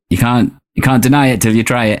said, you can't deny it till you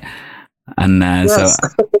try it, and yes.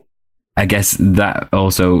 So I guess that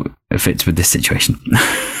also fits with this situation.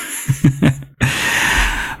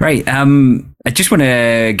 Right. I just want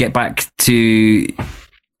to get back to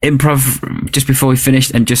improv just before we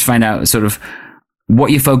finish, and just find out sort of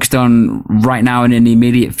what you're focused on right now and in the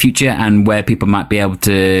immediate future, and where people might be able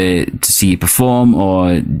to see you perform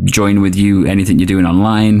or join with you, anything you're doing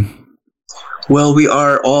online. Well, we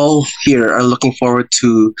are all here are looking forward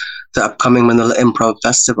to the upcoming Manila Improv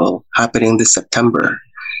Festival happening this September.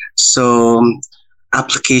 So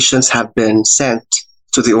applications have been sent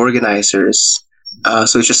to the organizers.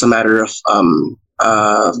 So it's just a matter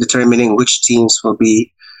of determining which teams will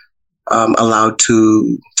be allowed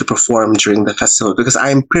to perform during the festival. Because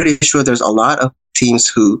I'm pretty sure there's a lot of teams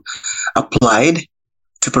who applied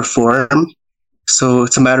to perform. So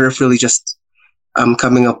it's a matter of really just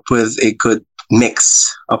coming up with a good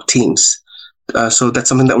mix of teams. So that's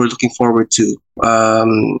something that we're looking forward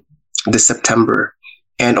to this September.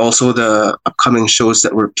 And also the upcoming shows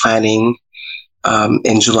that we're planning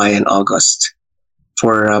in July and August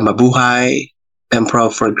for Mabuhay,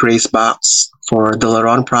 Improv for Grace Box, for the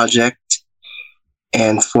Laron Project,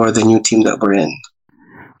 and for the new team that we're in.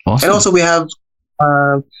 Awesome. And also we have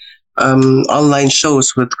online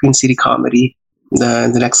shows with Queen City Comedy the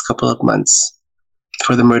next couple of months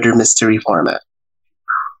for the murder mystery format.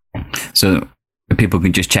 So people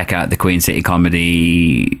can just check out the Queen City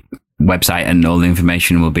Comedy website and all the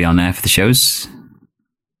information will be on there for the shows?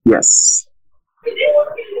 Yes.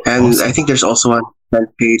 And awesome. I think there's also a event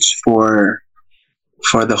page for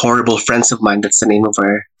the Horrible Friends of Mine. That's the name of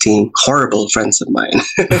our team. Horrible Friends of Mine.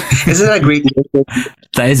 Isn't that a great name?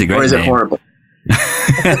 That is a great name. Or is it horrible?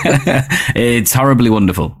 It's horribly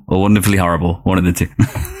wonderful or wonderfully horrible. One of the two.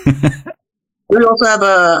 We also have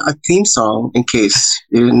a theme song in case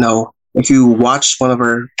you didn't know. If you watch one of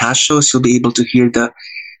our past shows, you'll be able to hear the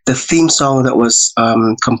theme song that was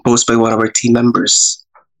composed by one of our team members.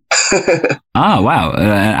 Oh, wow.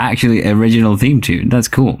 Actually, original theme tune. That's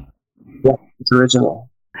cool. Yeah, it's original.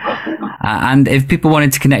 And if people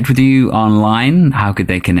wanted to connect with you online, how could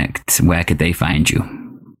they connect? Where could they find you?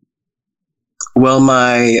 Well,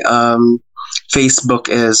 my Facebook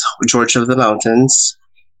is George of the Mountains.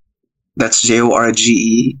 That's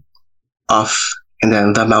Jorge off and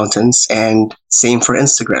then the mountains. And same for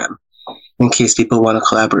Instagram, in case people want to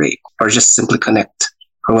collaborate or just simply connect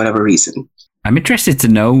for whatever reason. I'm interested to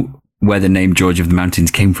know where the name George of the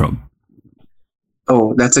Mountains came from.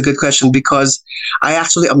 Oh, that's a good question, because I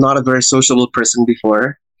actually am not a very sociable person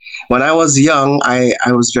before. When I was young, I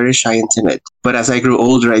was very shy and timid. But as I grew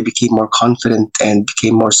older, I became more confident and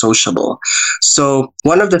became more sociable. So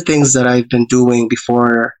one of the things that I've been doing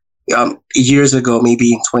before, years ago,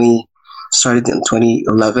 maybe started in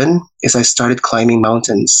 2011, is I started climbing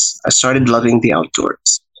mountains. I started loving the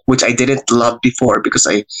outdoors, which I didn't love before because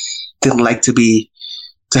I didn't like to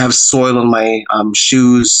have soil on my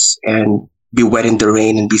shoes and be wet in the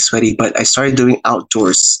rain and be sweaty. But I started doing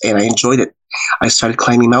outdoors and I enjoyed it. I started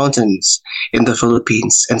climbing mountains in the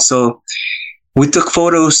Philippines. And so we took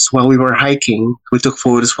photos while we were hiking. We took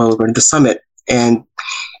photos while we were in the summit. And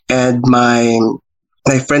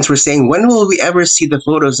my friends were saying, when will we ever see the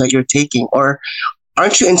photos that you're taking? Or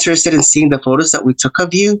aren't you interested in seeing the photos that we took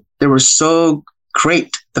of you? They were so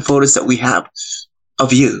great, the photos that we have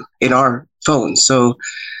of you in our phones. So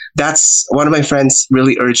that's one of my friends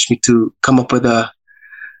really urged me to come up with a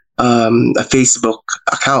Facebook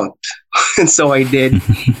account. And so I did.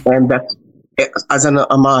 And that's as an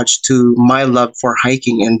homage to my love for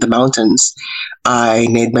hiking in the mountains. I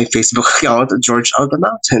made my Facebook account George of the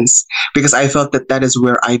Mountains because I felt that is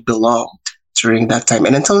where I belonged during that time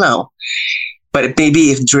and until now. But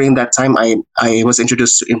maybe if during that time I was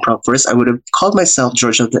introduced to improv first, I would have called myself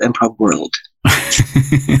George of the Improv World.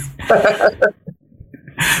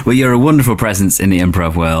 Well, you're a wonderful presence in the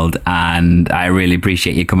improv world, and I really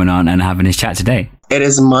appreciate you coming on and having this chat today. It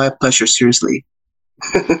is my pleasure, seriously.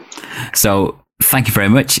 So, thank you very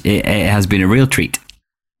much. It has been a real treat.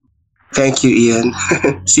 Thank you, Ian.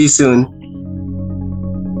 See you soon.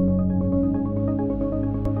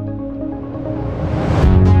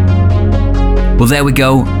 Well, there we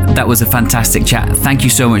go. That was a fantastic chat. Thank you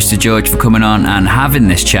so much to George for coming on and having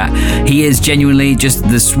this chat. He is genuinely just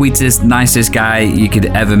the sweetest, nicest guy you could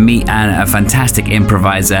ever meet and a fantastic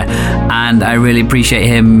improviser. And I really appreciate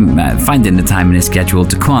him finding the time in his schedule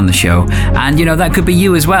to come on the show. And, you know, that could be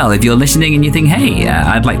you as well. If you're listening and you think, hey,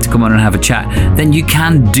 I'd like to come on and have a chat, then you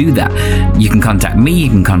can do that. You can contact me, you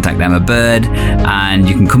can contact Emma Bird, and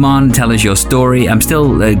you can come on, tell us your story. I'm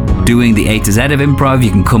still doing the A to Z of improv. You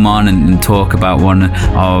can come on and talk about one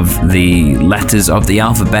of the letters of the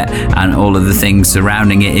alphabet and all of the things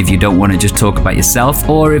surrounding it if you don't want to just talk about yourself,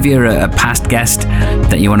 or if you're a past guest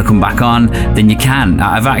that you want to come back on, then you can.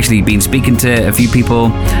 I've actually been speaking to a few people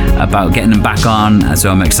about getting them back on, so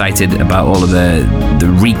I'm excited about all of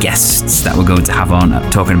the re-guests that we're going to have on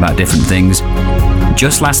talking about different things.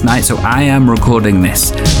 just last night. So I am recording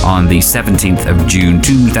this on the 17th of June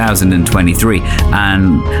 2023,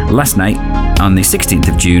 and last night on the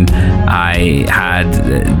 16th of June I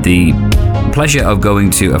had the pleasure of going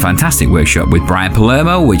to a fantastic workshop with Brian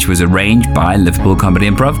Palermo, which was arranged by Liverpool Comedy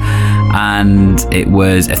Improv, and it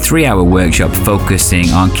was a 3-hour workshop focusing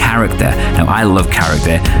on character. Now, I love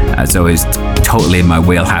character, so it's totally in my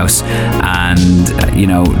wheelhouse, and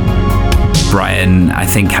Brian, I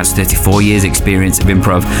think, has 34 years experience of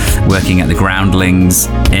improv, working at the Groundlings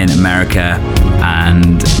in America,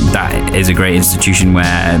 and that is a great institution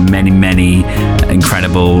where many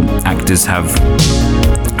incredible actors have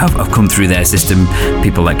come through their system.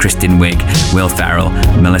 People like Kristen Wiig, Will Ferrell,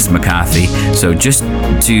 Melissa McCarthy. So just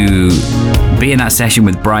to be in that session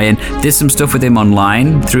with Brian, did some stuff with him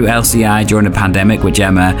online through LCI during the pandemic, which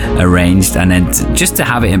Emma arranged, and then just to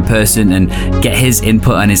have it in person and get his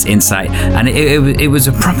input and his insight. And it was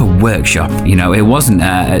a proper workshop. It wasn't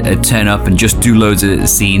a turn up and just do loads of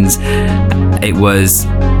scenes. It was,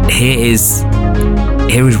 here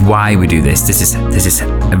is why we do this. This is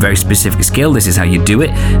a very specific skill. This is how you do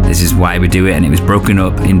it. This is why we do it. And it was broken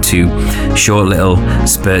up into short little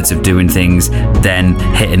spurts of doing things, then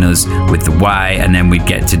hitting us with the why, and then we'd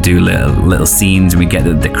get to do little scenes, and we get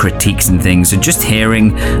the critiques and things. So just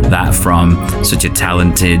hearing that from such a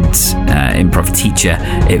talented improv teacher,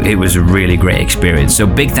 it was a really great experience. So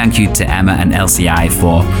big thank you to Emma and LCI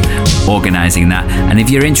for organizing that. And if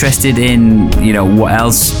you're interested in what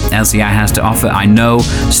else LCI has to offer, I know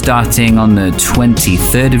starting on the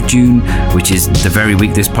 23rd of June, which is the very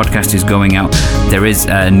week this podcast is going out, there is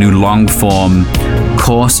a new long form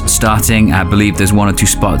course starting. I believe there's 1 or 2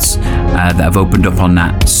 spots that have opened up on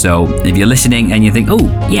that. So if you're listening and you think, oh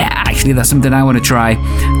yeah, actually that's something I want to try,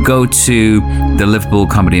 go to the Liverpool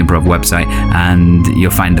Comedy Improv website and you'll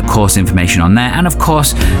find the course information on there. And of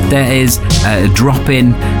course there is a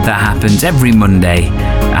drop-in that happens every Monday,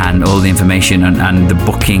 and all the information and the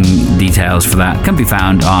booking details for that can be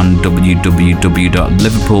found on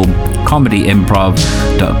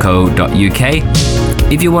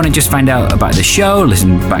www.liverpoolcomedyimprov.co.uk. If you want to just find out about the show,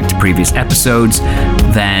 listen back to previous episodes,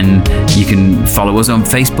 then you can follow us on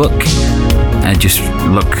Facebook. Just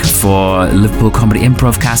look for Liverpool Comedy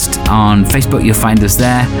Improvcast on Facebook. You'll find us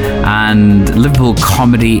there. And Liverpool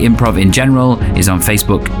Comedy Improv in general is on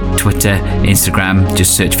Facebook, Twitter, Instagram.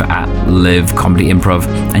 Just search for @Liv Comedy Improv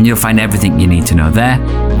and you'll find everything you need to know there.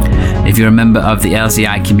 If you're a member of the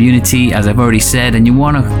LCI community, as I've already said, and you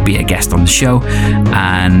want to be a guest on the show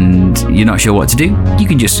and you're not sure what to do, you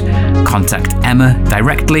can just contact Emma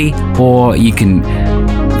directly, or you can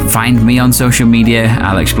find me on social media.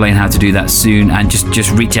 I'll explain how to do that soon, and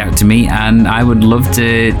just reach out to me, and I would love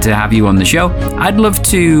to have you on the show. I'd love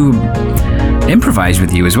to improvise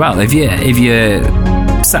with you as well. If you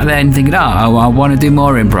sat there and thinking, I want to do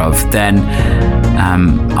more improv, then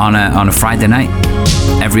on a Friday night,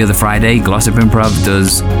 every other Friday, Glossop Improv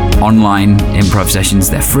does online improv sessions.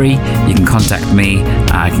 They're free. You can contact me.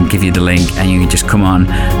 I can give you the link, and you can just come on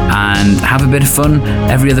and have a bit of fun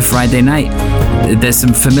every other Friday night. There's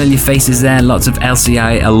some familiar faces there. Lots of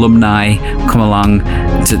LCI alumni come along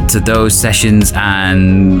to those sessions,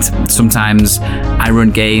 and sometimes I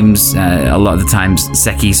run games. A lot of the times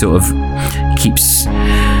Seki sort of keeps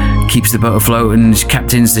the boat afloat and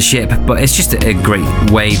captains the ship, but it's just a great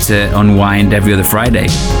way to unwind every other Friday.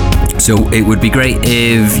 So it would be great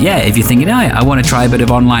if you're thinking, I want to try a bit of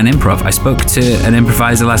online improv. I spoke to an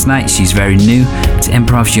improviser last night. She's very new to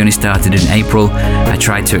improv. She only started in April. I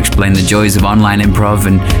tried to explain the joys of online improv,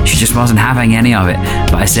 and she just wasn't having any of it.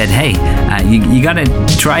 But I said, hey, you got to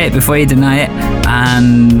try it before you deny it.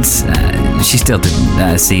 And she still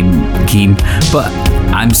didn't seem keen. But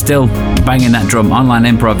I'm still banging that drum. Online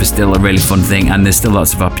improv is still a really fun thing, and there's still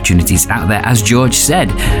lots of opportunities out there. As George said,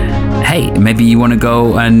 hey, maybe you want to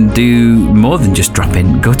go and do more than just drop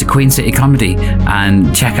in. Go to Queen City Comedy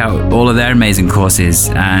and check out all of their amazing courses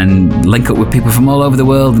and link up with people from all over the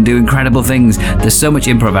world and do incredible things. There's so much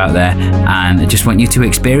improv out there, and I just want you to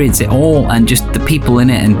experience it all and just the people in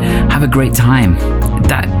it and have a great time.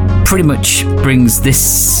 That pretty much brings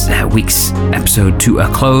this week's episode to a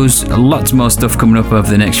close. Lots more stuff coming up over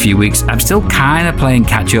the next few weeks. I'm still kind of playing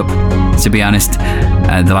catch up, to be honest,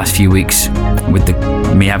 the last few weeks with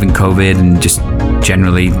me having COVID and just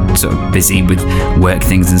generally sort of busy with work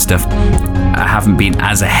things and stuff. I haven't been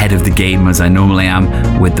as ahead of the game as I normally am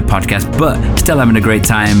with the podcast, but still having a great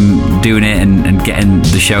time doing it and getting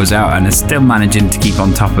the shows out, and still managing to keep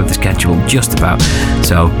on top of the schedule just about.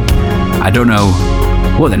 So I don't know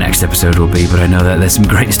what the next episode will be, but I know that there's some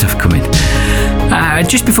great stuff coming.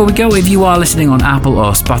 Just before we go, if you are listening on Apple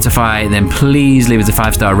or Spotify, then please leave us a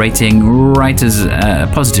 5-star rating, write us a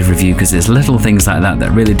positive review, because there's little things like that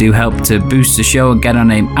that really do help to boost the show and get our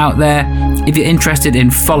name out there. If you're interested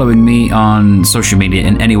in following me on social media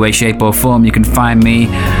in any way, shape or form, you can find me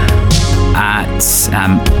at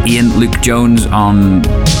Ian Luke Jones on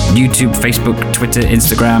YouTube, Facebook, Twitter,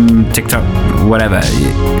 Instagram, TikTok, whatever.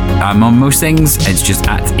 I'm on most things. It's just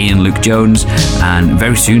at Ian Luke Jones, and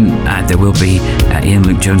very soon there will be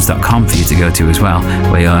ianlukejones.com for you to go to as well,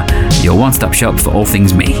 where your one-stop shop for all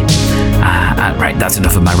things me. Right, that's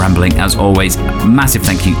enough of my rambling. As always, massive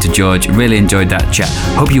thank you to George. Really enjoyed that chat.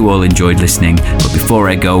 Hope you all enjoyed listening. But before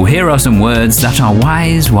I go, here are some words that are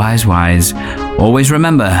wise, wise, wise. Always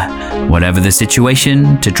remember, whatever the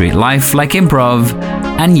situation, to treat life like improv,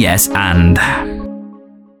 and yes, and...